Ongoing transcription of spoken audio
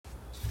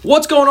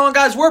What's going on,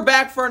 guys? We're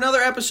back for another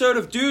episode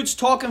of Dudes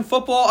Talking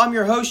Football. I'm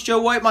your host, Joe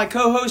White, my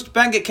co-host,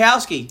 Ben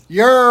Gutkowski.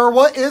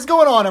 What is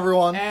going on,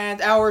 everyone? And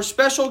our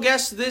special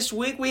guest this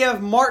week, we have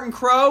Martin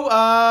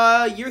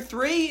Crow, year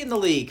 3 in the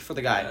league for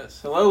the guy. Yes.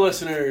 Hello,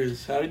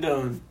 listeners. How you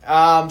doing?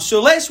 So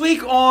last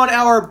week on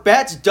our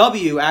Bets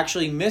W,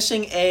 actually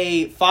missing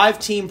a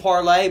 5-team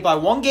parlay by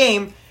one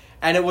game,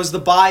 and it was the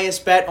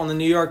biased bet on the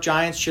New York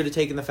Giants should have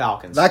taken the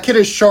Falcons. That kid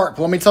is sharp,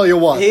 let me tell you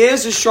what. He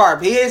is a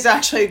sharp. He is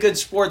actually a good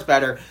sports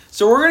bettor.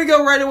 So we're going to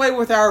go right away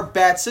with our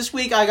bets. This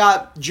week I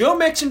got Joe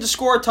Mixon to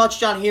score a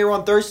touchdown here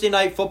on Thursday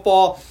Night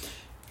Football.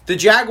 The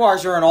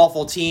Jaguars are an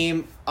awful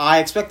team. I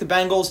expect the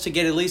Bengals to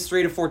get at least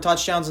 3 to 4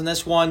 touchdowns in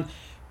this one.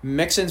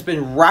 Mixon's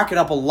been racking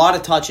up a lot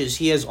of touches.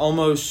 He has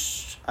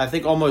almost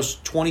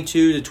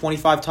 22 to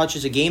 25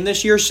 touches a game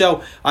this year.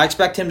 So I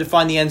expect him to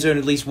find the end zone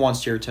at least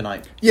once here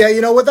tonight.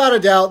 Yeah, without a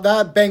doubt,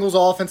 that Bengals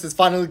offense is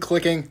finally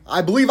clicking.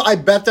 I believe I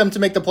bet them to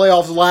make the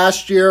playoffs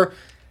last year.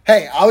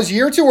 Hey, I was a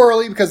year too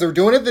early because they're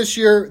doing it this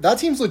year. That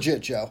team's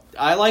legit, Joe.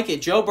 I like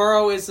it. Joe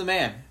Burrow is the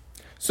man.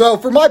 So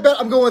for my bet,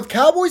 I'm going with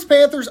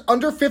Cowboys-Panthers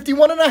under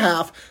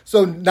 51.5.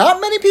 So not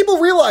many people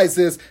realize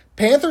this.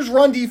 Panthers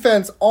run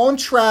defense on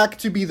track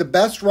to be the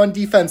best run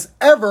defense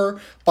ever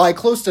by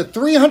close to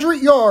 300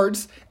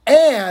 yards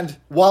and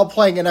while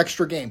playing an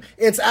extra game.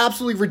 It's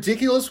absolutely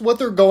ridiculous what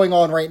they're going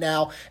on right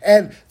now.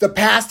 And the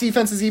pass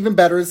defense is even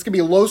better. It's going to be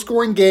a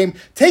low-scoring game.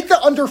 Take the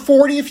under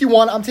 40 if you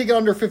want. I'm taking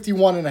under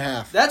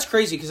 51.5. That's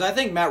crazy because I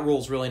think Matt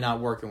Rule's really not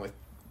working with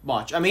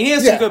much. I mean, he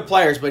has some good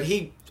players, but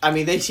he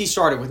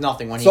started with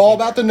nothing when It's all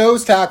about the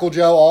nose tackle,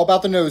 Joe. All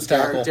about the nose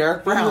tackle.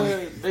 Derek Brown.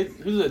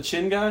 Who's the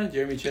Chin guy?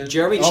 Jeremy Chin?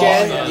 Jeremy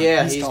Chin.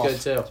 Yeah, he's good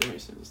too. Jeremy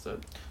Chin's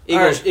stud.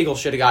 Eagles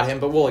should have got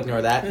him, but we'll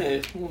ignore that.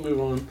 Hey, we'll move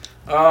on.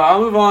 I'll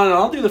move on, and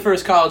I'll do the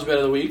first college bet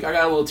of the week. I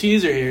got a little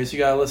teaser here, so you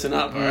got to listen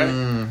up, all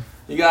right?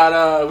 We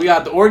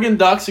got the Oregon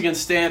Ducks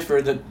against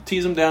Stanford that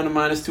tease them down to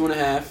minus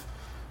 2.5.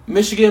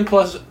 Michigan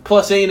plus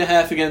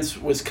 8.5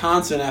 against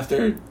Wisconsin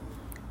after...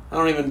 I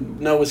don't even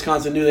know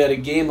Wisconsin knew they had a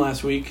game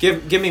last week.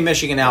 Give me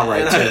Michigan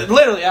outright, too.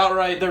 Literally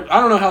outright.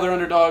 I don't know how they're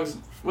underdogs.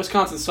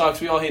 Wisconsin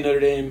sucks. We all hate Notre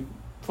Dame.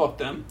 Fuck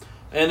them.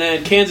 And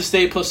then Kansas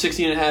State plus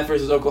 16.5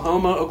 versus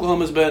Oklahoma.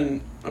 Oklahoma's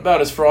been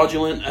about as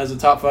fraudulent as a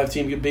top 5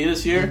 team could be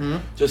this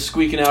year. Just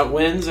squeaking out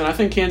wins. And I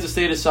think Kansas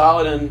State is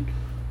solid, and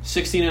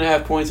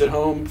 16.5 points at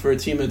home for a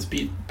team that's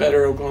beat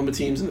better Oklahoma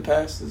teams in the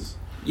past.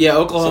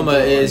 Oklahoma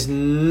is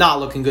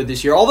not looking good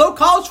this year. Although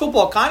college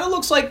football kind of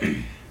looks like...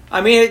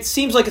 it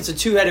seems like it's a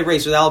two-headed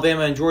race with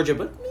Alabama and Georgia,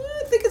 but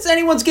I think it's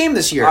anyone's game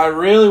this year. I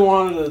really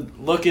wanted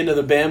to look into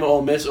the Bama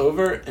Ole Miss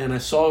over, and I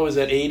saw it was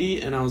at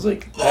 80, and I was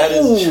like,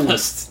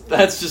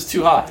 that's just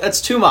too high.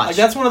 That's too much. Like,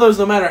 that's one of those,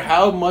 no matter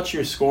how much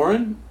you're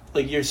scoring,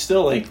 like, you're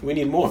still like, we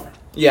need more.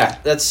 Yeah,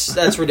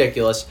 that's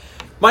ridiculous.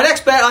 My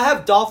next bet, I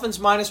have Dolphins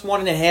minus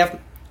 1.5.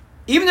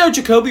 Even though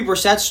Jacoby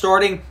Brissett's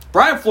starting,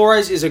 Brian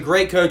Flores is a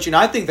great coach, and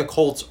I think the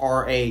Colts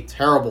are a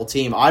terrible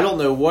team. I don't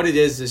know what it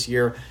is this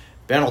year.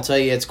 Ben will tell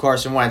you it's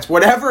Carson Wentz.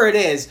 Whatever it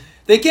is,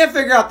 they can't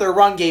figure out their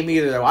run game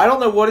either, though. I don't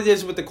know what it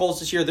is with the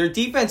Colts this year. Their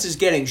defense is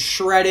getting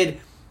shredded.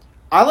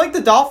 I like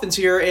the Dolphins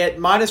here at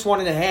minus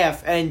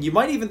 1.5, and you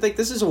might even think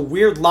this is a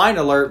weird line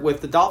alert with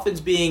the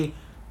Dolphins being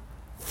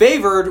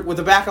favored with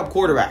a backup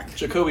quarterback.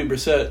 Jacoby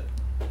Brissett.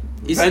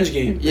 Revenge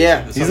game.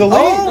 Yeah. He's elite.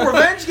 Oh,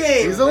 revenge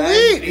game. He's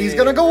elite. He's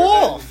going to go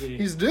off.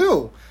 He's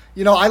due.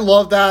 I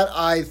love that.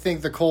 I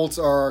think the Colts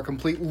are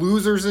complete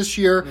losers this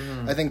year.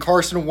 I think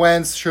Carson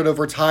Wentz should have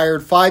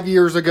retired 5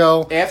 years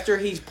ago. After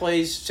he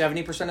plays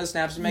 70% of the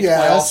snaps and makes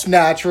playoffs.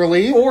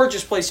 Naturally. Or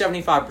just plays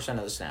 75%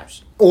 of the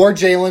snaps. Or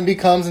Jalen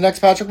becomes the next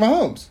Patrick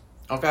Mahomes.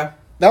 Okay.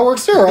 That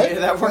works too, right? Yeah,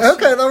 that works.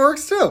 Okay, that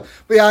works too.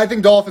 But yeah, I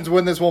think Dolphins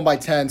win this one by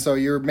 10, so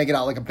you're making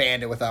out like a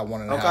bandit with that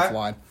 1.5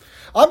 line.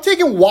 I'm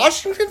taking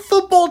Washington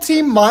football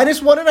team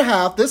minus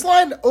 1.5. This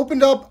line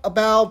opened up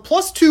about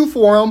 +2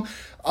 for them.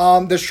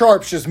 The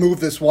Sharps just moved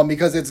this one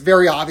because it's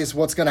very obvious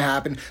what's going to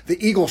happen.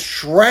 The Eagles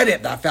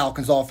shredded that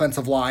Falcons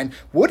offensive line.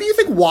 What do you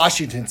think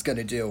Washington's going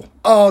to do?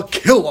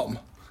 Kill them.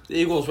 The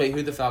Eagles, who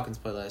did the Falcons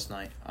play last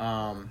night?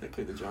 They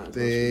played the Giants.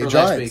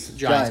 Last week.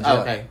 Giants.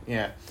 Oh, okay,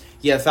 yeah.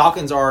 Yeah,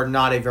 Falcons are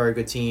not a very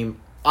good team.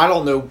 I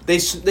don't know. They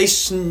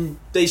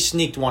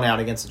sneaked one out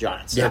against the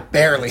Giants. Yeah,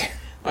 barely.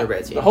 They're a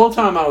bad team. The whole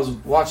time I was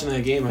watching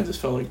that game, I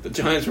just felt like the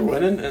Giants were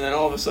winning, and then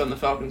all of a sudden the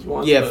Falcons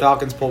won. Yeah,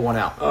 Falcons pull one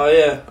out.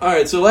 Yeah. All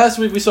right, so last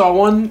week we saw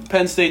one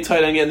Penn State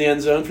tight end get in the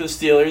end zone for the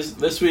Steelers.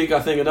 This week I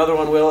think another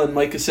one will, and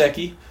Mike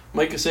Gesicki.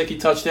 Mike Gesicki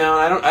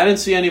touchdown. I didn't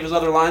see any of his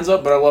other lines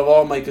up, but I love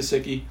all Mike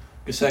Gesicki.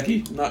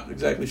 Gesicki, not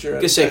exactly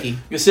sure.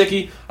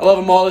 Gesicki. I love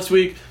them all this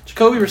week.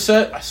 Jacoby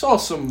Brissett, I saw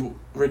some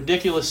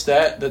ridiculous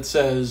stat that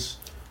says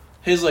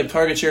his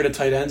target share to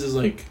tight ends is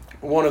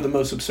one of the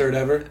most absurd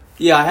ever.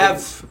 Yeah, I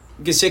have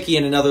Gesicki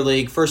in another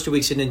league. First 2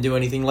 weeks he didn't do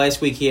anything. Last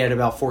week he had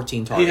about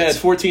 14 targets. He had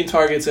 14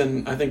 targets,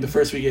 and I think the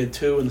first week he had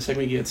 2, and the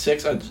second week he had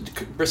 6.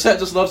 Brissett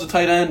just loves the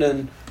tight end,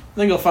 and I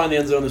think he'll find the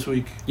end zone this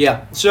week.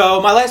 Yeah.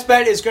 So my last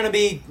bet is going to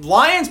be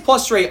Lions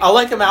 +3. I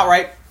like them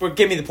outright, but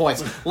give me the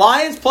points.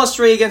 Lions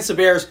 +3 against the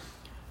Bears.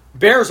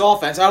 Bears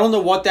offense, I don't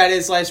know what that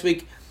is last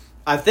week.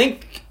 I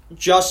think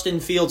Justin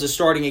Fields is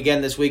starting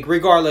again this week.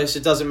 Regardless,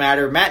 it doesn't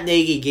matter. Matt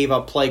Nagy gave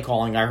up play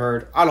calling, I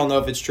heard. I don't know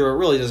if it's true. It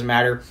really doesn't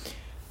matter.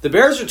 The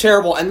Bears are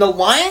terrible, and the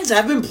Lions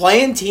have been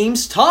playing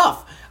teams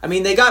tough. I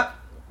mean, they got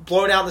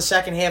blown out in the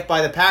second half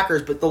by the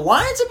Packers, but the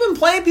Lions have been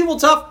playing people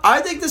tough.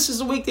 I think this is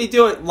the week they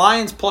do it.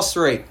 Lions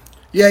 +3.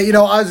 Yeah,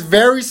 I was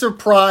very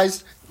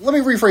surprised. Let me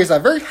rephrase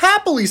that. Very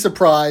happily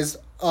surprised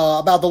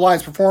about the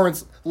Lions'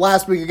 performance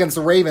last week against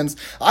the Ravens.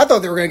 I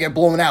thought they were going to get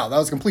blown out. That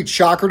was a complete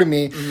shocker to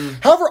me.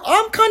 Mm-hmm. However,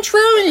 I'm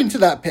contrarian to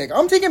that pick.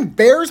 I'm taking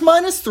Bears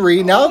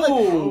 -3. Now that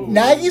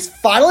Nagy's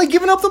finally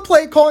given up the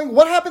play calling,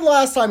 what happened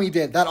last time he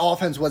did? That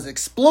offense was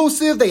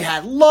explosive. They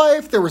had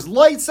life. There was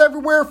lights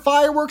everywhere,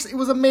 fireworks. It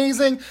was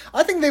amazing.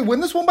 I think they win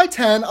this one by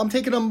 10. I'm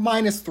taking them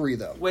 -3,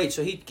 though. Wait,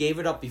 so he gave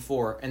it up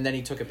before, and then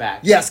he took it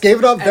back? Yes, gave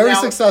it up. Very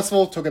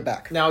successful. Took it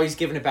back. Now he's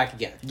giving it back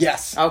again?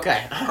 Yes.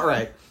 Okay, all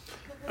right.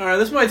 All right,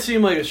 this might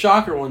seem like a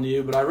shocker one to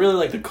you, but I really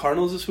like the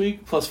Cardinals this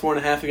week,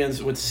 +4.5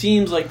 against what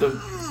seems like the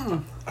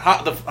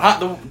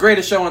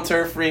greatest show on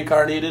turf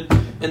reincarnated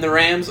in the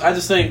Rams. I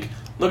just think,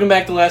 looking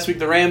back to last week,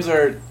 the Rams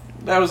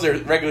that was their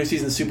regular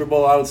season Super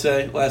Bowl, I would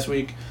say, last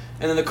week.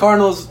 And then the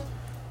Cardinals,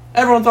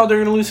 everyone thought they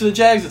were going to lose to the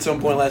Jags at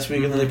some point last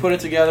week, and then they put it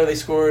together. They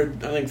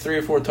scored, I think, 3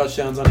 or 4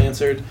 touchdowns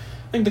unanswered.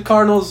 I think the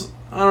Cardinals,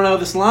 I don't know,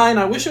 this line,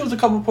 I wish it was a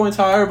couple points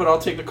higher, but I'll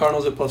take the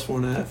Cardinals at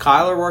 +4.5.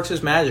 Kyler works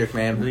his magic,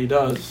 man. And he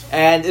does.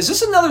 And is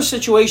this another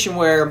situation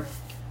where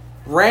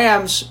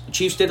Rams,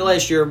 Chiefs did it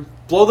last year,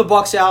 blow the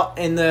Bucs out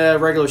in the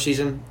regular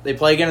season, they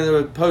play again in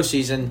the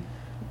postseason,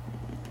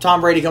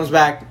 Tom Brady comes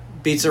back,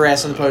 beats their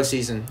ass in the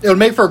postseason? It would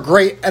make for a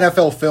great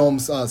NFL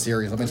Films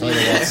series, let me tell you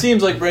that. It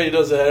seems like Brady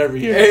does that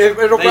every year.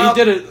 He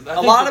did it.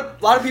 A lot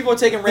of people are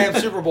taking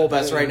Rams Super Bowl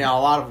bets right now,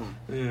 a lot of them.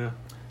 Yeah.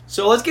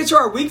 So let's get to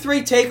our Week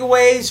 3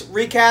 takeaways,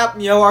 recap,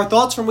 our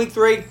thoughts from Week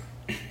 3.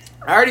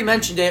 I already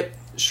mentioned it,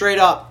 straight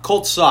up,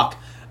 Colts suck.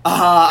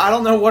 I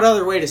don't know what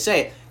other way to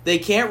say it. They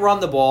can't run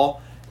the ball.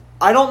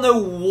 I don't know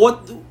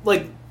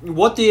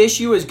what the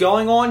issue is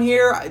going on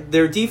here.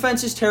 Their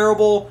defense is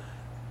terrible.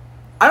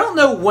 I don't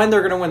know when they're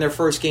going to win their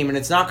first game, and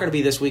it's not going to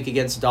be this week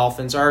against the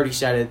Dolphins. I already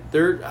said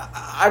it.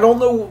 I don't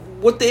know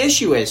what the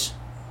issue is.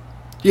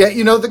 Yeah,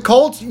 the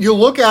Colts, you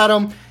look at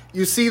them,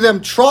 you see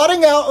them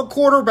trotting out a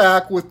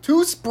quarterback with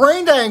 2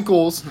 sprained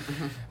ankles,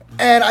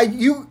 and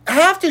you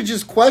have to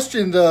just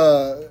question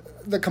the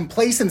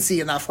complacency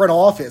in that front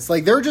office.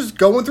 Like, they're just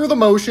going through the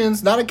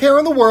motions, not a care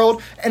in the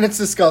world, and it's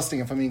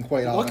disgusting, if I'm being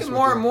quite honest. Looking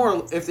more and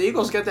more, if the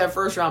Eagles get that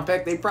first-round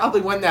pick, they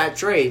probably win that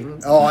trade.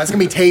 Oh, it's going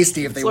to be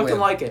tasty if they win. It's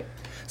looking like it.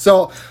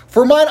 So,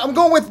 for mine, I'm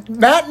going with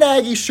Matt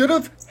Nagy should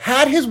have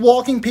had his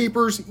walking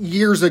papers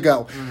years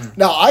ago.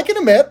 Now, I can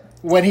admit,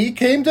 when he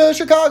came to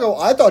Chicago,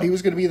 I thought he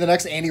was going to be the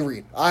next Andy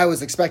Reid. I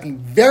was expecting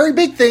very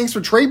big things for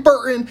Trey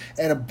Burton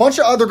and a bunch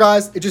of other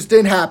guys. It just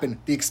didn't happen.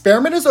 The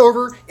experiment is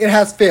over. It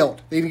has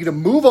failed. They need to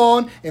move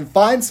on and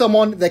find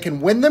someone that can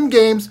win them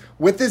games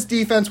with this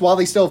defense while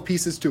they still have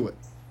pieces to it.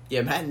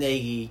 Yeah, Matt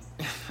Nagy,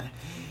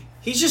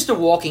 he's just a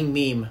walking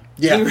meme.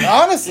 Yeah,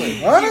 honestly.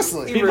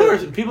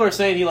 People are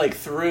saying he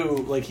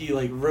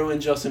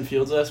ruined Justin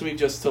Fields last week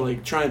just to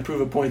try and prove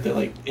a point that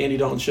Andy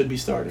Dalton should be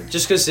starting.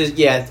 Just because,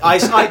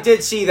 I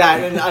did see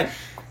that,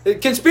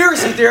 and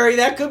conspiracy theory,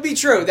 that could be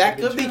true. That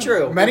could be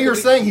true. Many are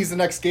saying he's the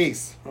next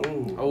Gase.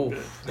 Oh,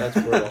 that's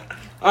brutal.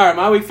 All right,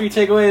 my Week 3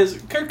 takeaway is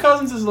Kirk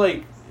Cousins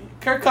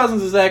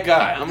is that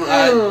guy.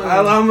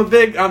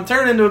 I'm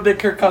turning into a big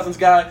Kirk Cousins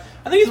guy.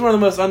 I think he's one of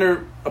the most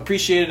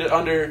underappreciated,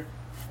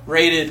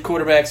 underrated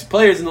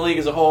players in the league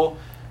as a whole.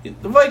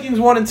 The Vikings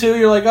 1-2,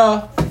 you're like,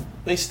 oh,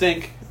 they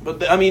stink.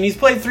 But he's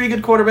played 3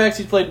 good quarterbacks.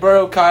 He's played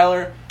Burrow,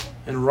 Kyler,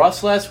 and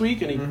Russ last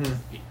week, and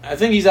I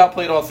think he's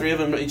outplayed all 3 of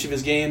them in each of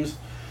his games.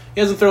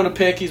 He hasn't thrown a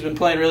pick. He's been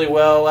playing really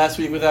well. Last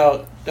week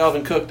without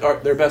Dalvin Cook,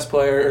 their best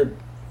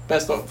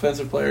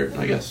offensive player,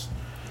 I guess.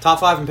 Top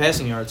 5 in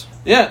passing yards.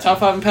 Yeah, top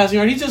 5 in passing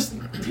yards. He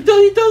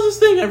does his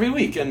thing every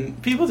week,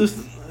 and people just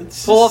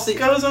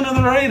goes under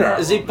the radar.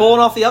 Is he pulling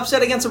off the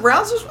upset against the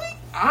Browns this week?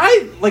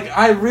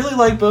 I really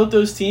like both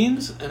those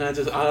teams, and I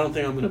don't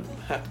think I'm going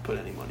to have to put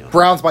any money on them.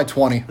 Browns by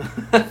 20.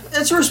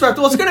 It's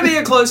respectable. It's going to be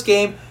a close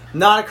game.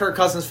 Not a Kirk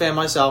Cousins fan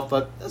myself,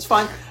 but that's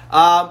fine.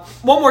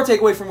 One more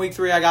takeaway from Week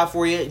 3 I got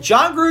for you.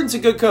 John Gruden's a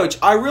good coach.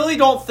 I really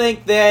don't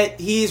think that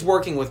he's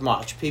working with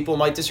much. People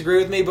might disagree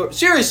with me, but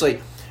seriously,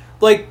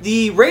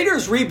 the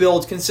Raiders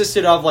rebuild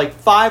consisted of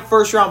 5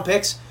 first-round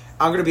picks.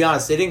 I'm going to be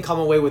honest, they didn't come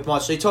away with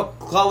much. They took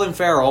Clelin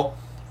Ferrell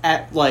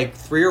at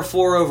 3 or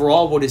 4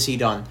 overall. What has he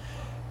done?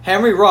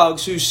 Henry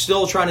Ruggs, who's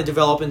still trying to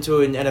develop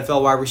into an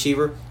NFL wide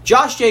receiver.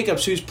 Josh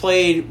Jacobs, who's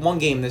played 1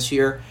 game this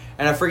year.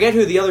 And I forget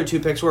who the other 2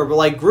 picks were.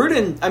 But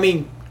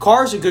Gruden,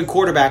 Carr's a good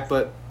quarterback.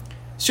 But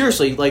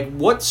seriously,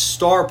 what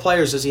star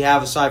players does he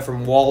have aside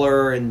from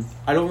Waller? And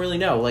I don't really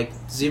know.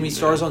 Does he have any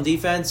stars on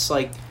defense?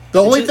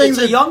 It's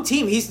a young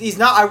team. He's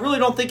not. I really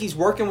don't think he's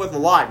working with a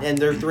lot. And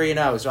they're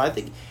 3-0. So I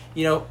think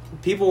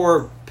people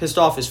were pissed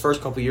off his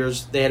first couple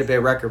years. They had a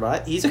bad record,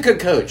 but he's a good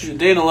coach. He's a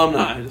Dane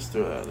alumni. I just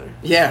threw that out there.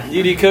 Yeah.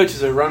 UD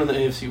coaches are running the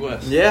AFC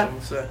West. Yeah. I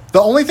would say.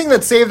 The only thing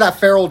that saved that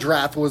Farrell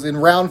draft was in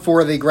round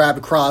 4 they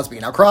grabbed Crosby.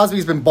 Now,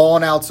 Crosby's been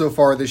balling out so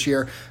far this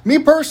year. Me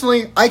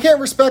personally, I can't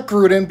respect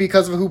Gruden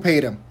because of who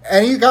paid him.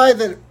 Any guy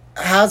that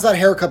has that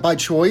haircut by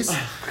choice,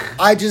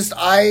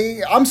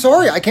 I'm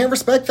sorry, I can't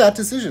respect that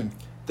decision.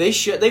 They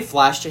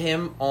flashed to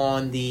him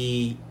on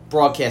the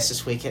broadcast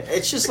this weekend.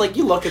 It's just like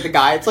you look at the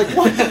guy. It's like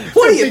what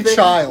are you thinking?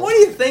 Child. What are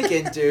you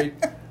thinking, dude?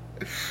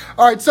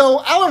 All right,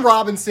 so Allen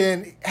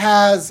Robinson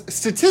has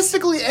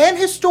statistically and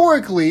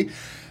historically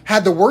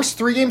had the worst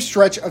 3-game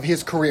stretch of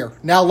his career.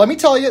 Now, let me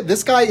tell you,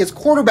 this guy is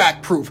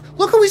quarterback proof.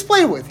 Look who he's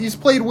played with. He's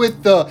played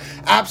with the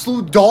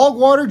absolute dog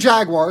water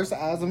Jaguars,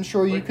 as I'm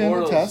sure you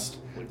can attest.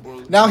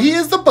 Now, he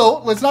is the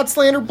boat. Let's not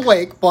slander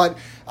Blake, but,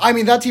 I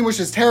mean, that team was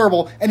just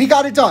terrible, and he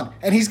got it done.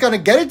 And he's going to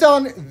get it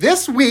done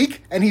this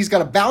week, and he's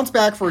going to bounce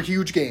back for a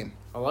huge game.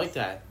 I like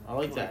that.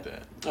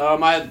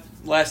 My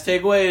last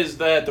takeaway is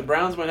that the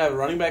Browns might have a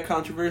running back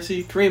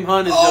controversy. Kareem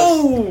Hunt is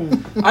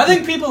just... I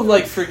think people,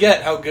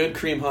 forget how good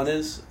Kareem Hunt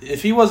is.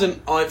 If he was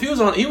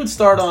on, he would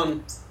start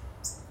on...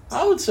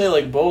 I would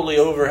say, boldly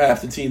over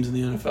half the teams in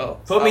the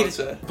NFL.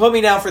 Put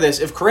me down for this.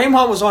 If Kareem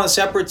Hunt was on a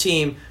separate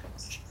team...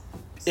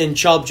 And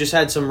Chubb just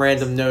had some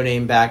random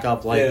no-name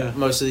backup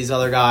most of these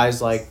other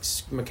guys, like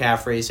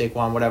McCaffrey,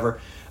 Saquon, whatever.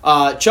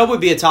 Chubb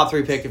would be a top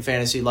 3 pick in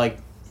fantasy,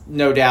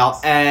 no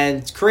doubt.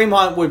 And Kareem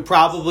Hunt would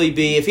probably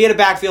be, if he had a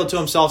backfield to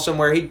himself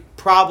somewhere, he'd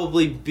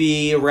probably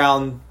be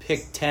around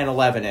pick 10,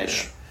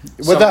 11-ish.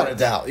 Without a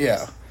doubt,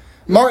 yeah.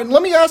 Martin,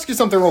 let me ask you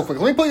something real quick.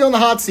 Let me put you on the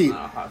hot seat.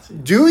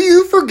 Do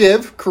you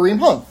forgive Kareem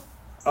Hunt?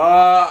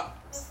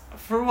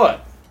 For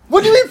what?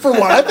 What do you mean for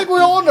what? I think we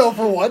all know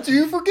for what. Do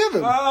you forgive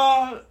him?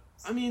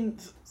 I mean,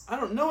 I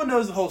don't. No one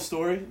knows the whole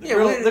story. The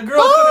girl.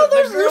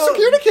 There's a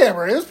security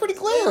camera. It was pretty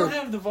clear. They don't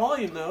have the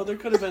volume though. There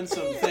could have been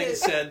some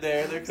things said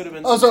there. There could have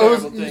been some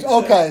terrible things.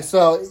 Okay,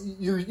 so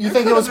you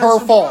think it was her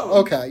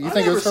fault? Okay, you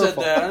think it was her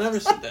fault? I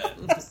never said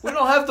that. We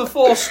don't have the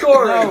full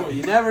story. No,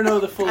 you never know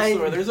the full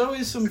story. There's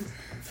always some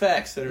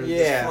facts that are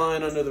just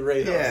flying under the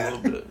radar a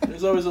little bit.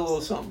 There's always a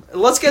little something.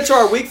 Let's get to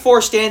our Week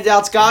 4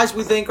 standouts, guys.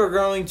 We think are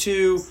going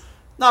to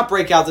not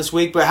break out this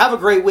week, but have a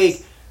great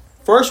week.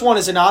 First one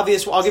is an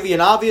obvious. I'll give you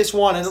an obvious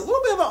one and a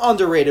little bit of an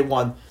underrated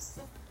one.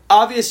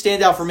 Obvious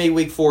standout for me,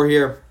 Week 4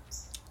 here.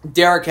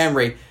 Derrick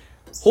Henry.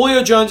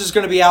 Julio Jones is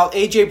going to be out.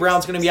 A.J.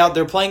 Brown's going to be out.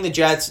 They're playing the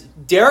Jets.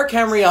 Derrick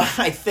Henry,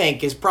 I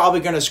think, is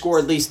probably going to score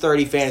at least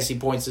 30 fantasy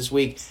points this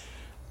week.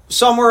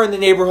 Somewhere in the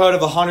neighborhood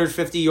of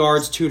 150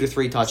 yards, 2 to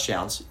 3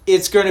 touchdowns.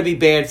 It's going to be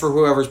bad for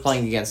whoever's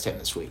playing against him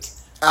this week.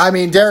 I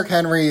mean, Derrick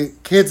Henry,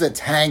 kid's a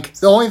tank.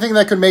 The only thing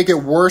that could make it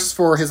worse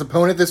for his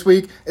opponent this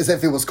week is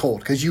if it was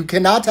cold, because you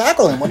cannot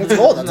tackle him when it's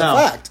cold. That's a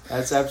fact.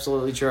 That's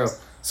absolutely true.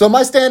 So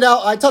my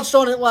standout, I touched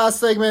on it last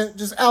segment,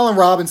 just Allen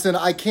Robinson.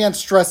 I can't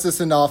stress this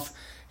enough.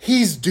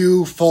 He's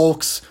due,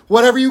 folks.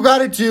 Whatever you got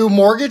to do,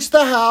 mortgage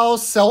the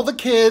house, sell the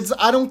kids,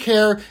 I don't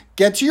care.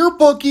 Get to your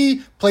bookie,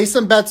 place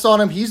some bets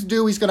on him. He's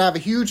due. He's going to have a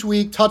huge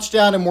week,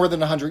 touchdown and more than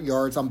 100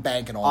 yards. I'm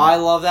banking on it. I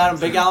love that. I'm a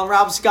big Allen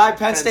Robinson guy,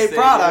 Penn State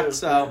product.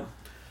 So.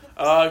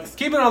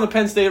 Keeping on the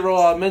Penn State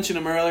roll, I mentioned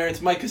him earlier.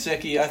 It's Mike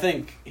Gesicki. I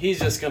think he's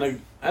just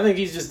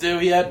due.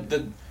 He had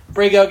the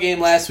breakout game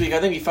last week.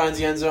 I think he finds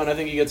the end zone. I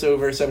think he gets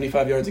over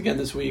 75 yards again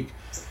this week.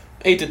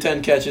 8 to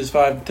 10 catches,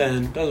 5 to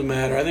 10. Doesn't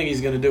matter. I think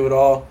he's going to do it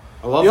all.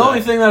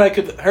 Only thing that I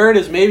could heard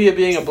is maybe it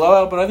being a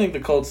blowout, but I think the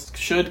Colts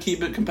should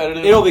keep it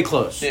competitive. It'll be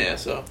close. Yeah,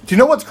 so. Do you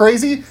know what's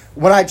crazy?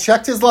 When I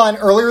checked his line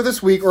earlier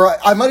this week, or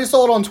I might have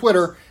saw it on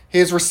Twitter,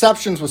 his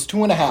receptions was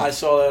 2.5. I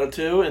saw that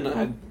too, and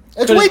I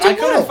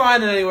couldn't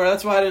find it anywhere.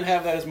 That's why I didn't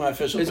have that as my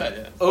official bet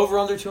yet. Over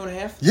under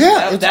 2.5?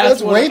 Yeah,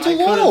 that's way too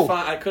low.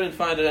 I couldn't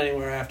find it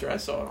anywhere after I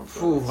saw it on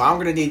Twitter. Ooh, I'm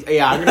gonna need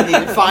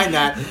to find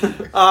that.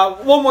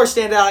 One more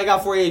standout I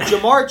got for you,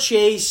 Jamar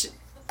Chase.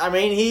 I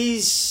mean,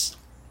 he's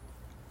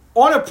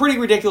on a pretty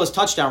ridiculous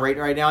touchdown rate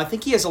right now. I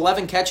think he has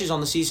 11 catches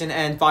on the season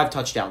and 5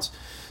 touchdowns.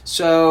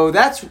 So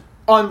that's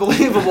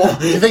unbelievable.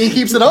 You think he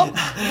keeps it up?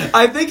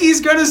 I think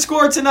he's going to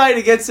score tonight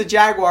against the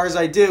Jaguars.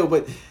 I do,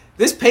 but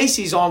this pace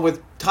he's on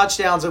with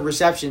touchdowns and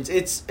receptions,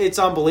 it's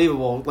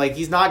unbelievable.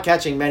 He's not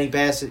catching many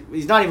passes.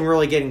 He's not even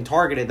really getting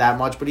targeted that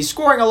much, but he's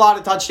scoring a lot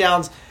of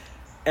touchdowns.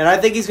 And I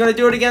think he's going to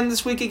do it again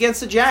this week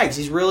against the Jags.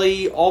 He's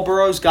really all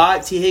Burrow's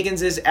got. T.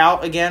 Higgins is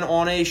out again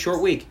on a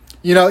short week.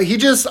 You know,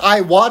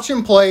 I watch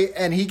him play,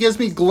 and he gives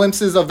me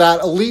glimpses of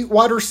that elite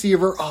wide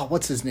receiver. Oh,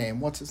 what's his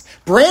name?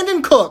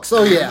 Brandon Cooks.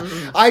 Oh,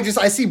 yeah. I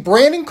see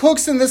Brandon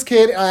Cooks in this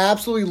kid, and I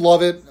absolutely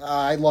love it.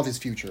 I love his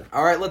future.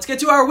 All right, let's get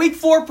to our Week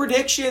 4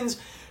 predictions.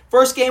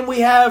 First game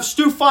we have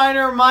Stu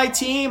Feiner, my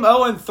team,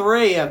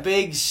 0-3, a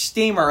big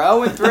steamer.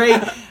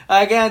 0-3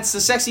 against the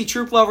sexy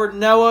troop lover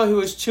Noah,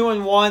 who is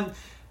 2-1.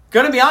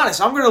 Going to be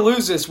honest, I'm going to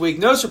lose this week.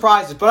 No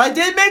surprises, but I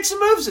did make some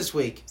moves this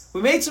week.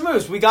 We made some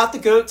moves. We got the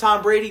GOAT,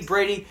 Tom Brady.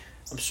 Brady,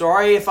 I'm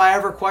sorry if I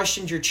ever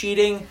questioned your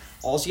cheating.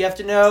 All you have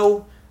to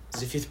know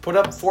is if you put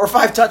up 4 or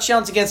 5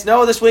 touchdowns against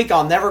Noah this week,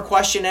 I'll never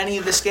question any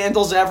of the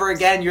scandals ever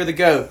again. You're the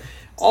GOAT.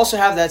 Also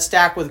have that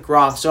stack with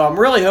Gronk, so I'm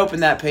really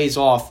hoping that pays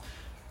off.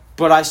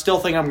 But I still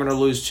think I'm going to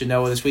lose to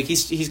Noah this week.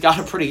 He's got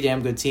a pretty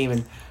damn good team,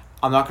 and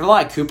I'm not going to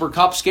lie, Cooper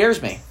Kupp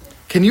scares me.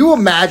 Can you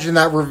imagine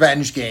that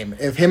revenge game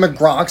if him and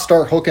Gronk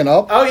start hooking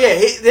up? Oh,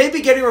 yeah. They'd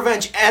be getting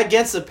revenge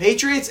against the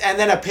Patriots and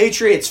then a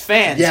Patriots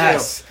fan,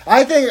 Yes. too.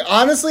 I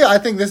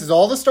think this is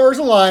all the stars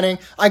aligning.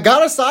 I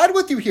got to side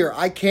with you here.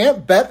 I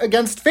can't bet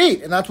against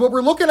fate, and that's what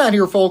we're looking at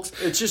here, folks.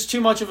 It's just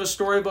too much of a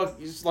storybook.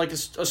 It's like a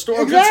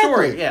story, Exactly. good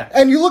story. Yeah.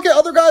 And you look at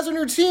other guys on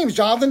your teams,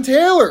 Jonathan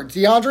Taylor,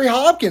 DeAndre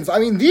Hopkins. I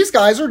mean, these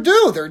guys are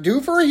due. They're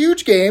due for a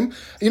huge game.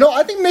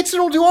 I think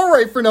Mixon will do all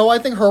right for Noah. I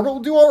think Herbert will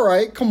do all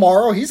right.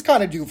 Kamara, he's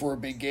kind of due for a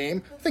big game.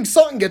 I think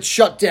Sutton gets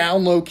shut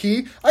down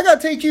low-key. I got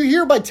to take you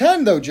here by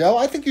 10, though, Joe.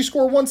 I think you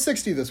score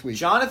 160 this week.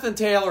 Jonathan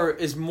Taylor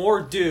is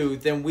more due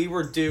than we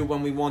were due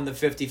when we won the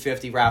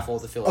 50-50 raffle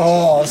at the Phillies.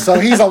 Oh, so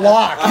he's a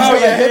lock. He's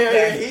gonna hit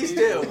that. He's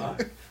due.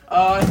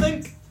 I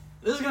think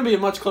this is going to be a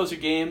much closer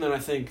game than I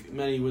think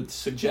many would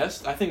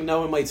suggest. I think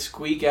Noah might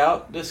squeak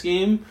out this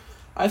game.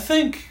 I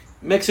think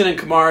Mixon and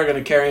Kamara are going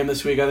to carry him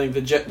this week. I think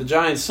the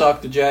Giants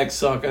suck. The Jags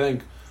suck. I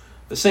think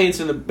the Saints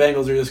and the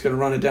Bengals are just going to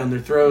run it down their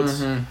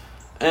throats.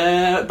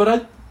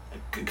 But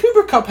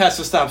Cooper Kupp has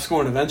to stop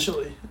scoring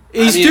eventually.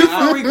 He's due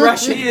for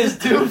regression. He is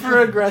due for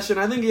regression.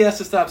 I think he has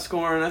to stop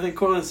scoring. I think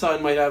Cortland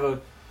Sutton might have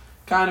a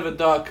kind of a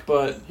duck,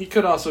 but he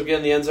could also get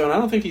in the end zone. I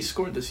don't think he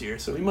scored this year,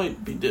 so he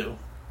might be due.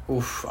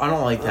 Oof, I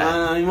don't like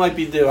that. He might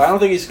be due. I don't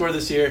think he scored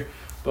this year,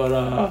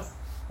 but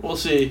we'll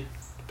see,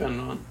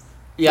 depending on.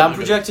 Yeah, I'm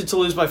projected to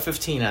lose by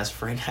 15 as of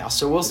right now,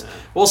 so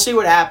we'll see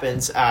what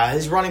happens.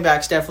 His running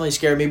backs definitely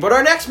scared me. But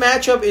our next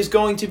matchup is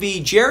going to be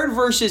Jared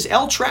versus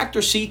El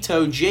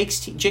Tractorcito,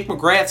 Jake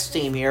McGrath's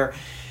team here.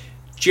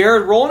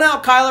 Jared rolling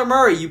out Kyler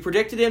Murray. You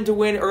predicted him to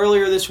win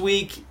earlier this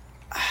week,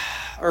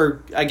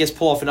 or I guess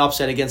pull off an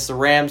upset against the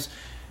Rams.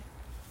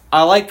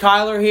 I like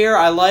Kyler here.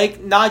 I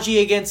like Najee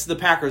against the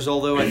Packers,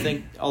 although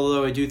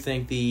I do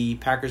think the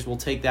Packers will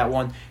take that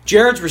one.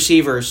 Jared's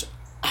receivers,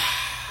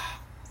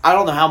 I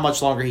don't know how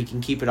much longer he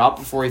can keep it up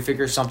before he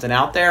figures something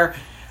out there.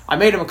 I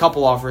made him a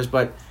couple offers,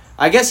 but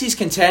I guess he's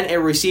content at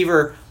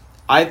receiver.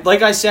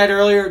 Like I said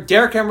earlier,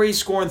 Derrick Henry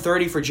scoring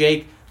 30 for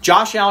Jake.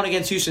 Josh Allen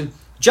against Houston.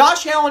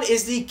 Josh Allen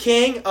is the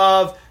king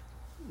of,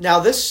 now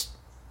this,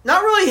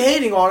 not really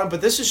hating on him,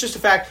 but this is just a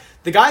fact.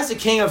 The guy's the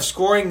king of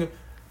scoring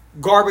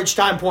garbage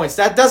time points.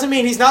 That doesn't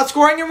mean he's not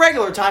scoring in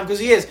regular time, because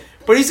he is.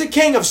 But he's the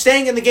king of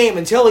staying in the game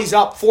until he's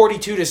up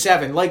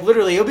 42-7. Like,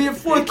 literally, it'll be the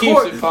fourth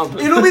quarter.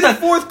 It'll be the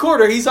fourth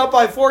quarter. He's up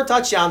by 4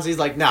 touchdowns. He's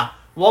like, nah,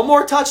 one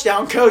more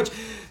touchdown, coach.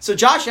 So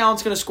Josh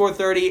Allen's going to score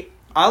 30.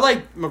 I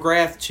like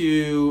McGrath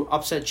to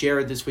upset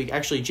Jared this week.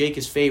 Actually, Jake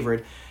is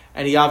favored,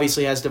 and he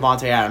obviously has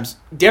Devontae Adams.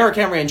 Derrick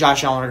Henry and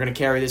Josh Allen are going to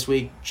carry this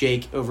week.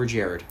 Jake over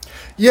Jared.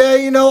 Yeah,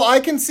 I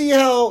can see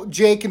how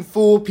Jake can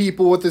fool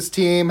people with his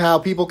team, how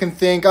people can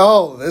think,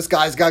 oh, this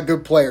guy's got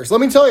good players.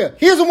 Let me tell you,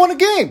 he hasn't won a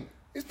game.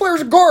 These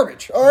players are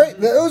garbage, all right?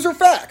 Those are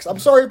facts. I'm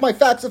sorry if my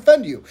facts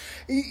offend you.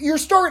 You're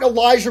starting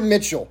Elijah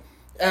Mitchell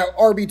at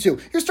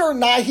RB2. You're starting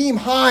Nyheim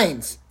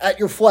Hines at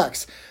your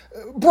flex.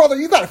 Brother,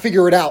 you got to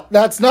figure it out.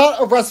 That's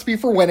not a recipe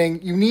for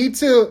winning. You need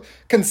to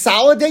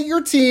consolidate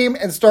your team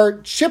and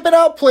start shipping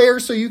out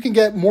players so you can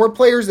get more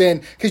players in,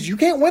 because you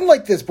can't win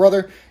like this,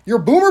 brother. You're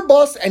boomer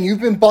bust, and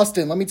you've been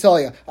busting, let me tell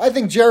you. I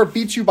think Jared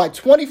beats you by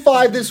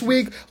 25 this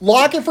week.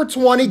 Lockett for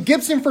 20,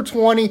 Gibson for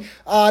 20,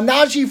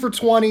 Najee for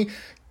 20.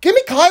 Give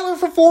me Kyler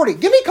for 40.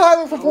 Give me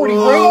Kyler for 40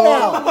 right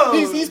now.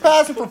 He's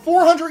passing for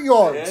 400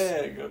 yards.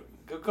 Yeah, go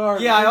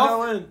card.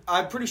 Yeah,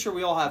 I'm pretty sure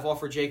we all have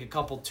offered Jake a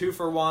couple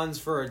 2-for-1s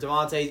for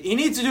Devontae. He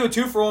needs to do a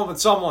 2-for-1 with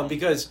someone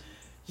because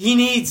he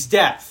needs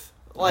depth.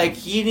 Like,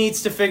 he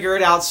needs to figure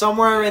it out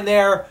somewhere in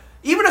there.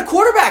 Even a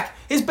quarterback.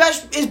 His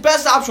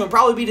best option would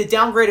probably be to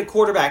downgrade a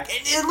quarterback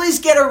and at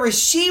least get a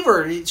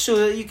receiver so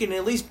that you can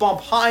at least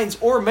bump Hines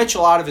or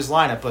Mitchell out of his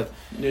lineup. But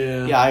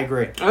yeah, I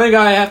agree. I think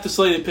I have to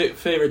slightly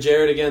favor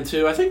Jared again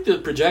too. I think the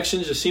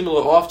projections just seem a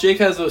little off. Jake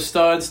has those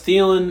studs.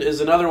 Thielen is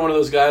another one of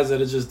those guys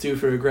that is just due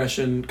for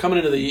regression. Coming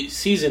into the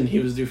season, he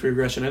was due for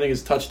regression. I think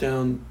his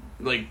touchdown,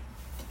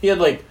 he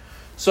had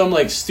some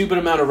stupid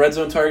amount of red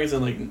zone targets,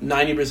 and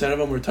 90% of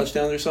them were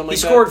touchdowns or something. He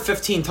scored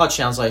 15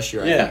 touchdowns last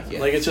year. I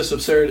think. It's just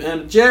absurd.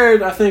 And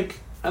Jared, I think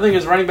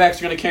his running backs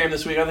are going to carry him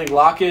this week. I think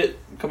Lockett,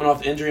 coming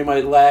off the injury,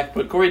 might lack.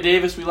 But Corey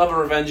Davis, we love a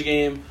revenge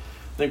game.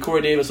 I think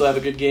Corey Davis will have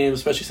a good game,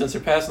 especially since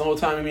they're passing the whole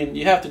time. I mean,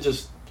 you have to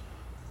just...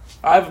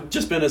 I've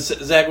just been a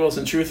Zach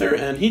Wilson truther,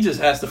 and he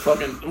just has to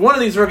one of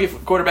these rookie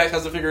quarterbacks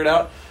has to figure it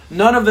out.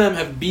 None of them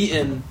have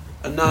beaten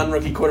a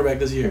non-rookie quarterback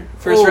this year.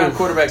 First-round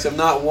quarterbacks have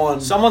not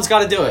won. Someone's got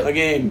to do it. A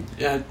game.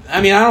 Yeah, I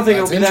mean, I don't think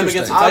it'll be them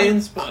against the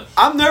Titans. But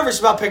I'm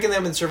nervous about picking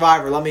them in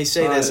Survivor. Let me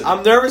say this.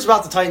 I'm nervous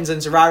about the Titans in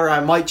Survivor.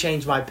 I might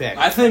change my pick.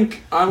 I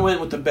think I went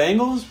with the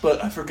Bengals,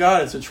 but I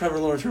forgot it's a Trevor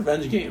Lawrence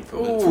revenge game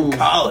from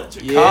college.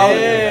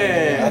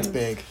 That's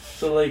big.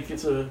 So,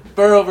 it's a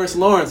Burrow versus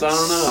Lawrence. I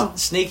don't know.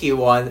 Sneaky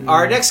one.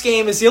 Our next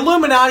game is the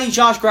Illuminati,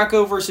 Josh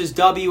Greco versus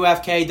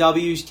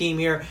WFKW's team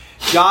here.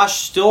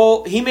 Josh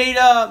he made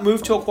a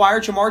move to acquire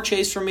Jamar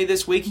Chase from me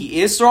this week.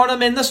 He is throwing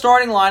him in the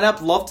starting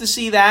lineup. Love to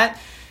see that.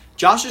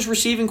 Josh's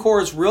receiving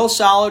core is real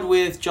solid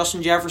with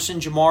Justin Jefferson,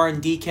 Jamar,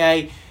 and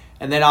DK.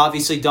 And then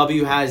obviously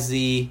W has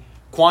the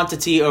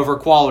quantity over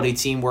quality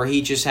team where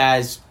he just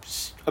has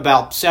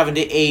about 7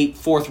 to 8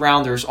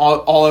 fourth-rounders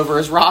all over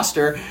his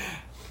roster.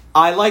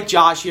 I like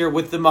Josh here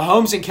with the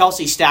Mahomes and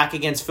Kelsey stack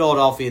against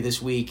Philadelphia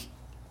this week.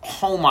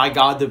 Oh, my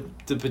God,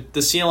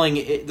 the ceiling,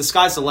 the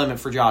sky's the limit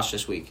for Josh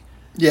this week.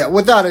 Yeah,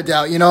 without a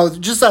doubt.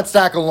 Just that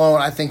stack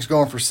alone, I think, is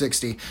going for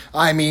 60.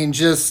 I mean,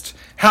 just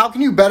how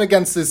can you bet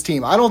against this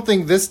team? I don't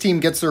think this team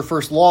gets their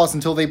first loss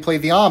until they play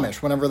the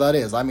Amish, whenever that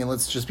is. I mean,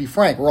 let's just be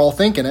frank. We're all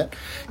thinking it.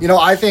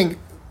 I think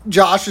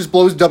Josh just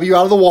blows W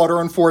out of the water,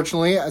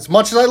 unfortunately. As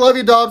much as I love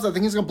you, Dubs, I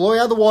think he's going to blow you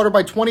out of the water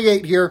by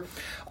 28 here.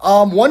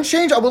 One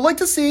change I would like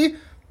to see,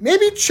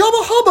 maybe Chubba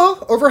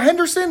Hubba over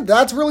Henderson.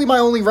 That's really my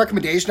only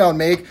recommendation I would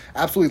make.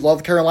 Absolutely love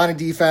the Carolina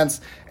defense.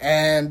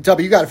 And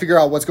W, you got to figure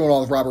out what's going on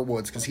with Robert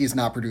Woods because he's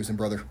not producing,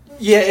 brother.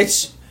 Yeah,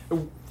 it's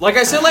like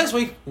I said last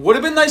week. Would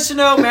have been nice to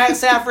know Matt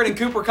Stafford and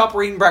Cooper Kupp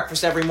were eating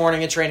breakfast every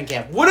morning at training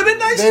camp. Would have been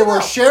nice to know. They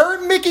were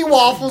sharing Mickey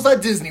waffles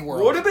at Disney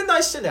World. Would have been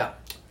nice to know.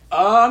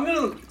 I'm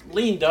going to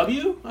lean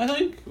W, I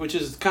think, which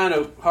is kind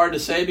of hard to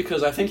say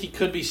because I think he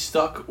could be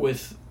stuck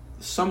with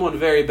someone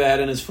very bad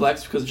in his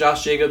flex because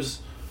Josh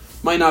Jacobs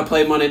might not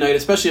play Monday night,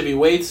 especially if he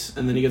waits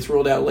and then he gets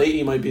ruled out late.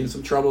 He might be in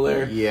some trouble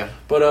there. Yeah.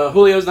 But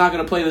Julio's not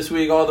going to play this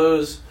week, all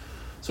those.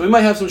 So we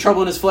might have some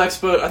trouble in his flex.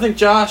 But I think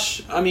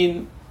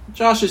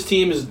Josh's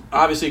team is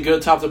obviously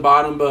good top to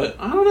bottom, but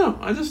I don't know.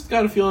 I just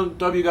got a feeling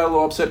W got a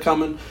little upset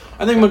coming.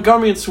 I think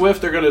Montgomery and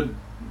Swift are going to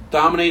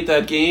dominate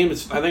that game.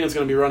 I think it's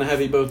going to be run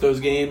heavy both those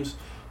games.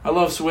 I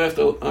love Swift.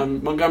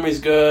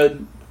 Montgomery's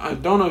good. I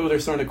don't know who they're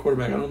starting at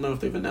quarterback. I don't know if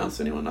they've announced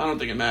anyone. I don't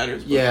think it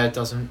matters. Yeah, it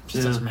doesn't.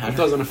 Doesn't matter. It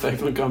doesn't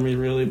affect Montgomery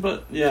really,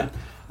 but yeah,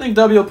 I think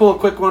W will pull a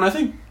quick one. I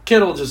think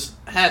Kittle just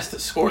has to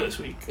score this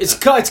week. It's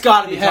got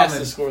to be he has coming.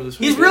 to score this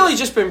week. He's really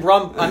just been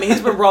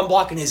he's been run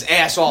blocking his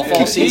ass off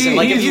all season.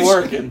 Like he's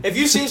working. If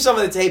you've seen some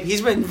of the tape,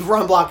 he's been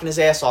run blocking his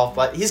ass off,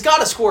 but he's got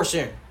to score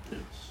soon.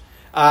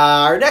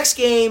 Our next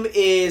game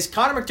is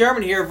Connor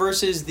McDermott here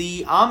versus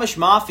the Amish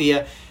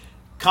Mafia.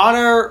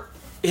 Connor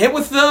hit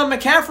with the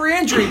McCaffrey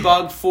injury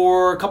bug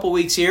for a couple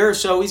weeks here,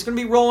 so he's going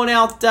to be rolling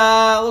out,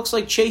 looks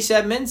like Chase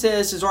Edmonds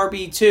as his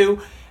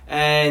RB2,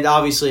 and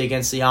obviously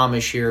against the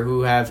Amish here,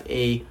 who have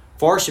a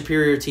far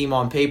superior team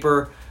on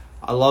paper.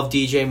 I love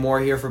DJ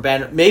Moore here for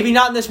Ben. Maybe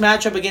not in this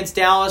matchup against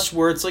Dallas,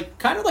 where it's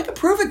kind of like a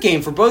prove-it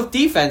game for both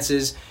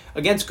defenses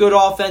against good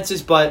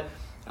offenses, but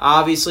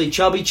obviously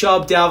Chubby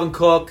Chubb, Dalvin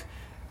Cook.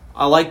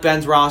 I like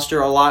Ben's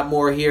roster a lot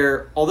more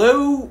here,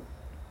 although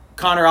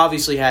Connor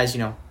obviously has,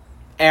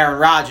 Aaron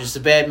Rodgers. The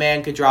bad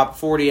man could drop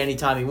 40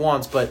 anytime he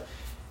wants, but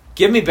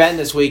give me Ben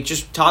this week,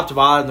 just top to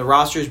bottom. The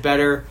roster's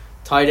better,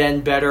 tight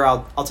end better.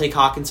 I'll take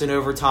Hawkinson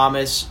over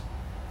Thomas.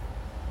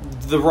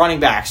 The running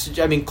backs,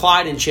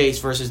 Clyde and Chase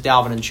versus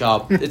Dalvin and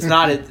Chubb. It's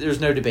not. There's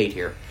no debate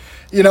here.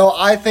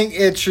 I think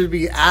it should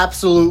be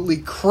absolutely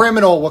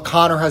criminal what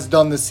Connor has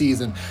done this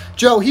season.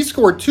 Joe, he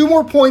scored 2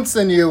 more points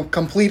than you,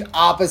 complete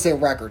opposite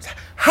records.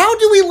 How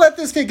do we let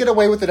this kid get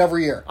away with it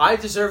every year? I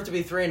deserve to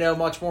be 3-0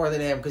 much more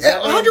than him.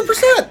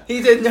 100%.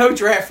 He did no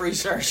draft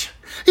research.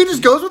 He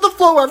just goes with the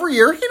flow every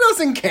year. He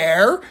doesn't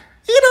care.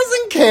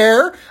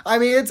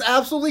 It's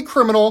absolutely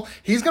criminal.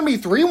 He's going to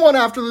be 3-1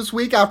 after this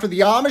week, after the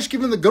Amish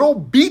give him the good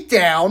old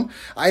beatdown.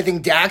 I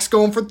think Dak's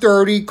going for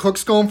 30,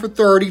 Cook's going for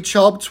 30,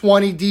 Chubb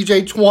 20,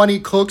 DJ 20,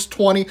 Cook's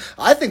 20.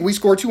 I think we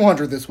score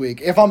 200 this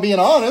week, if I'm being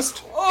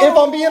honest. Okay.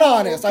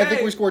 I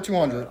think we score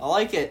 200. I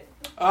like it.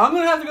 I'm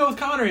going to have to go with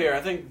Connor here. I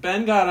think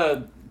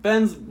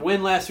Ben's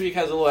win last week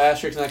has a little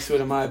asterisk next to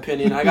it, in my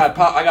opinion. I got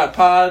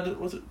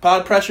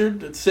pod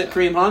pressured at Sit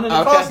Cream Hunt, and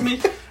it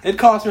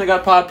cost me. I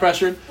got pod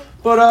pressured.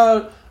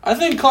 But I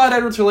think Clyde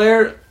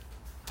Edwards-Helaire,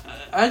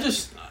 I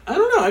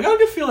don't know. I got a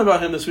good feeling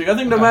about him this week. I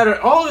think no matter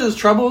all of his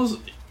troubles,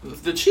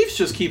 the Chiefs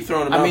just keep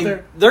throwing him out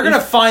there. They're going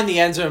to find the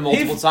end zone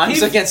multiple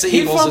times against the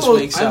Eagles this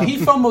week. So. He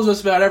fumbles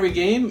just about every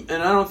game,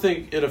 and I don't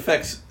think it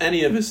affects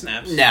any of his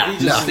snaps. He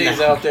just stays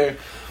out there.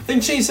 I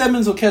think Chase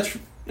Edmonds will catch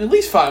at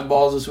least 5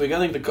 balls this week. I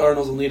think the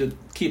Cardinals will need to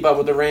keep up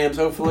with the Rams,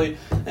 hopefully.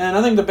 And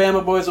I think the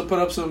Bama boys will put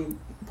up some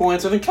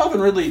points. I think Calvin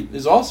Ridley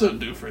is also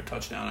due for a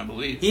touchdown, I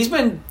believe. He's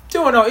been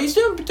doing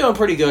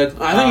pretty good.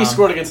 I think he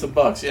scored against the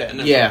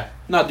Bucs,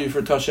 not due for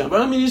a touchdown.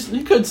 But,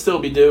 he could still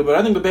be due. But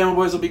I think the Bama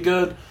boys will be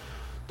good.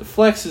 The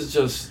flex is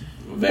just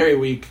very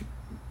weak.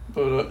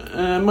 But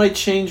I might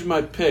change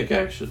my pick,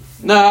 actually.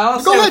 No,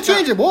 I'll go ahead,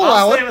 change it.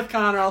 I'll stay with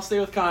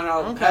Connor.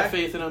 I'll have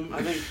faith in him.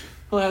 I think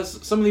he'll have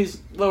some of these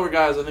lower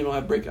guys. I think will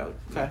have breakout.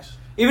 Okay.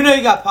 Even though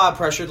you got pod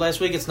pressured last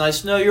week, it's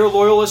nice to know you're a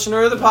loyal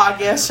listener of the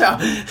podcast.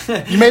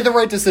 So you made the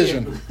right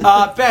decision.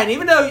 Ben,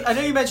 even though I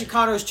know you mentioned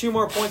Connor has 2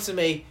 more points than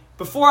me,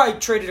 before I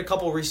traded a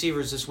couple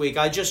receivers this week,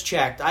 I just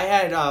checked. I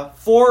had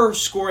 4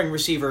 scoring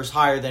receivers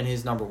higher than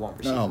his number 1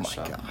 receiver. Oh, my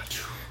God.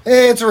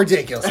 It's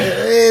ridiculous.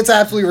 It's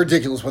absolutely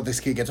ridiculous what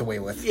this kid gets away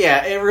with.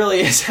 Yeah, it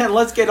really is. And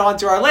let's get on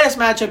to our last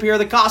matchup here.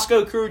 The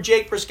Costco crew,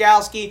 Jake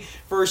Bruskowski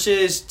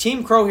versus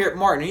Team Crow here at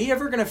Martin. Are you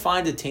ever going to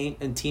find a team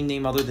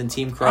name other than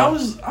Team Crow?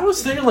 I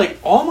was thinking, like,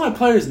 all my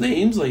players'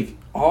 names, like,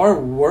 are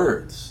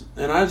words.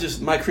 And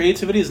my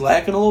creativity is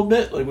lacking a little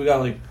bit. Like, we got,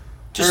 like...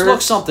 Just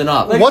look something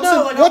up. Like, what's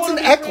what's an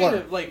Eckler?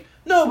 Creative. Like,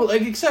 no, but,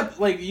 like, except,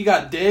 like, you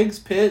got Diggs,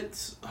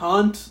 Pitts,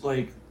 Hunt,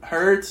 like,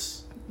 Hurts...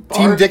 Bark.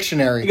 Team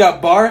Dictionary. You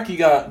got Bark, you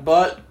got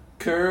Butt,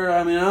 Kerr.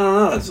 I mean, I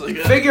don't know. It's like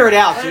figure it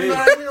out, dude.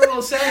 I mean, a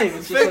little saying.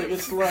 It's just like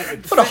it's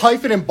like Put a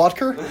hyphen in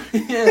Butker.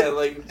 yeah,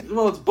 like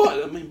it's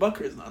Butt. I mean,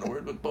 Butker is not a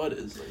word, but Butt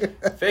is.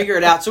 Like. Figure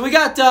it out. So we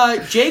got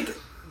Jake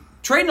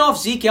trading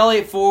off Zeke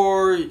Elliott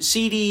for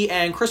CD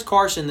and Chris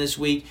Carson this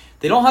week.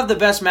 They don't have the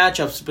best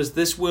matchups, but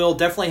this will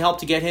definitely help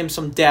to get him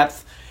some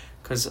depth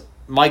because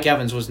Mike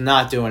Evans was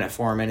not doing it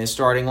for him in his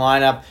starting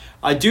lineup.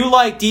 I do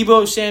like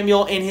Deebo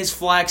Samuel in his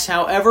flex.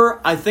 However,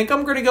 I think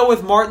I'm going to go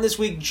with Martin this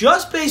week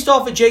just based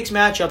off of Jake's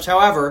matchups.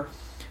 However,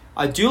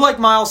 I do like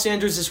Miles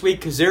Sanders this week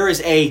because there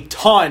is a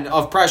ton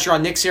of pressure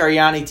on Nick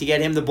Sirianni to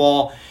get him the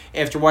ball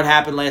after what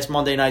happened last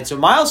Monday night. So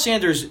Miles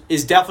Sanders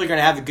is definitely going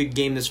to have a good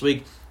game this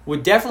week.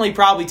 Would definitely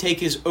probably take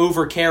his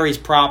over carries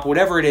prop,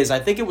 whatever it is. I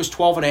think it was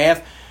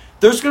 12.5.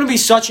 There's going to be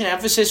such an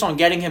emphasis on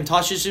getting him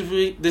touches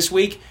this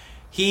week.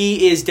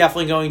 He is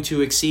definitely going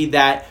to exceed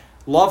that.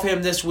 Love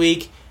him this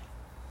week.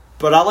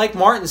 But I like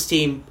Martin's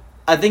team.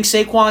 I think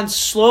Saquon's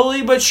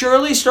slowly but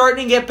surely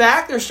starting to get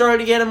back. They're starting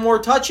to get him more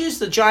touches.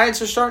 The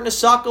Giants are starting to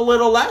suck a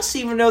little less,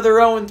 even though they're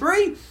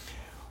 0-3.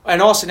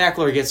 And Austin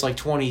Eckler gets like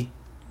 20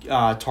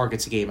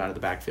 targets a game out of the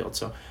backfield.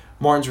 So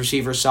Martin's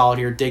receiver is solid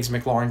here. Diggs,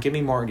 McLaurin. Give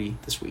me Marty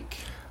this week.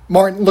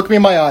 Martin, look me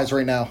in my eyes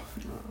right now.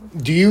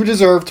 Do you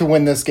deserve to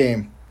win this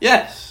game?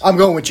 Yes. I'm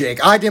going with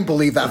Jake. I didn't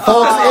believe that.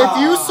 Folks,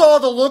 if you saw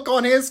the look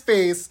on his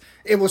face,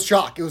 it was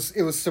shock. It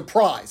was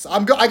surprise.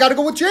 I got to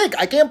go with Jake.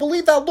 I can't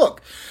believe that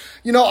look.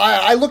 You know,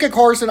 I look at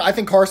Carson. I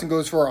think Carson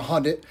goes for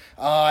 100.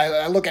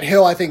 I look at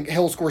Hill. I think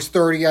Hill scores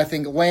 30. I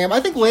think Lamb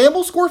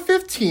will score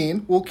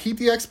 15. We'll keep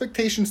the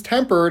expectations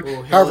tempered.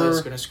 Ooh,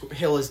 However,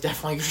 Hill is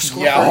definitely going to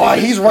score. Yeah,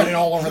 he's running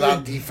all over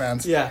that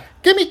defense. Yeah.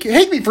 Give me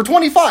Higbee for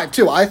 25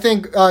 too. I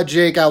think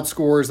Jake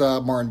outscores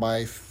Martin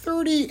by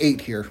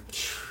 38 here.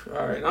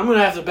 All right, I'm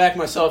gonna have to back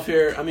myself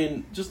here. I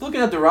mean, just looking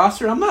at the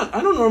roster, I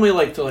don't normally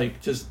like to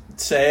just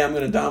say I'm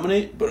gonna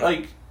dominate, but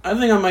like I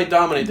think I might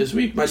dominate this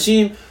week. My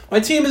team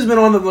has been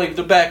on the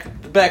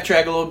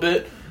backtrack a little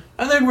bit.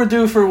 I think we're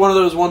due for one of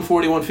those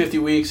 140, 150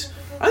 weeks.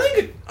 I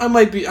think I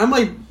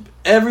might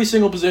every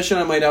single position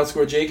I might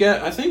outscore Jake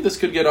at. I think this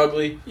could get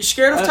ugly. You're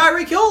scared of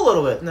Tyreek Hill a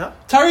little bit, no?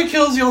 Tyreek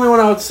Hill's the only one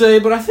I would say,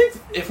 but I think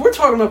if we're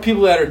talking about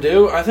people that are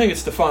due, I think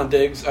it's Stephon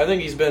Diggs. I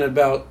think he's been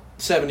about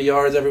 70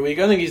 yards every week.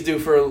 I think he's due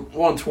for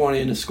 120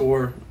 in the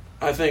score.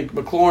 I think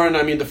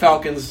McLaurin, the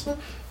Falcons,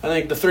 I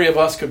think the three of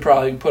us could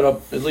probably put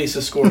up at least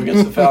a score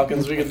against the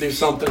Falcons. We could do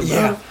something.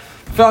 Yeah.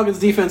 The Falcons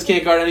defense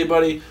can't guard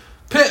anybody.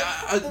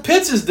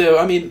 Pitts is due.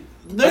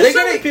 There's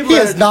so many people He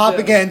that has are not just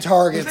due. begun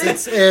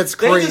targets. It's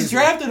crazy. They just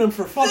drafted him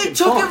for fucking They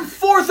took fun. him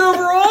 4th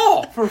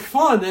overall. For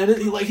fun, and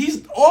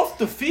he's off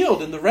the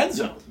field in the red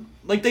zone.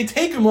 Like, they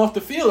take him off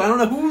the field. I don't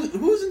know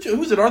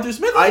who's it. Arthur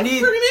Smith? I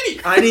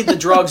need the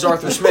drugs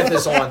Arthur Smith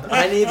is on.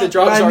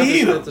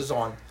 Smith is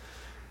on.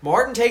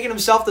 Martin taking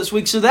himself this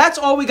week. So that's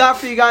all we got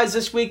for you guys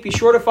this week. Be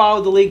sure to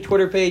follow the league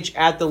Twitter page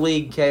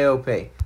 @TheLeagueKOP.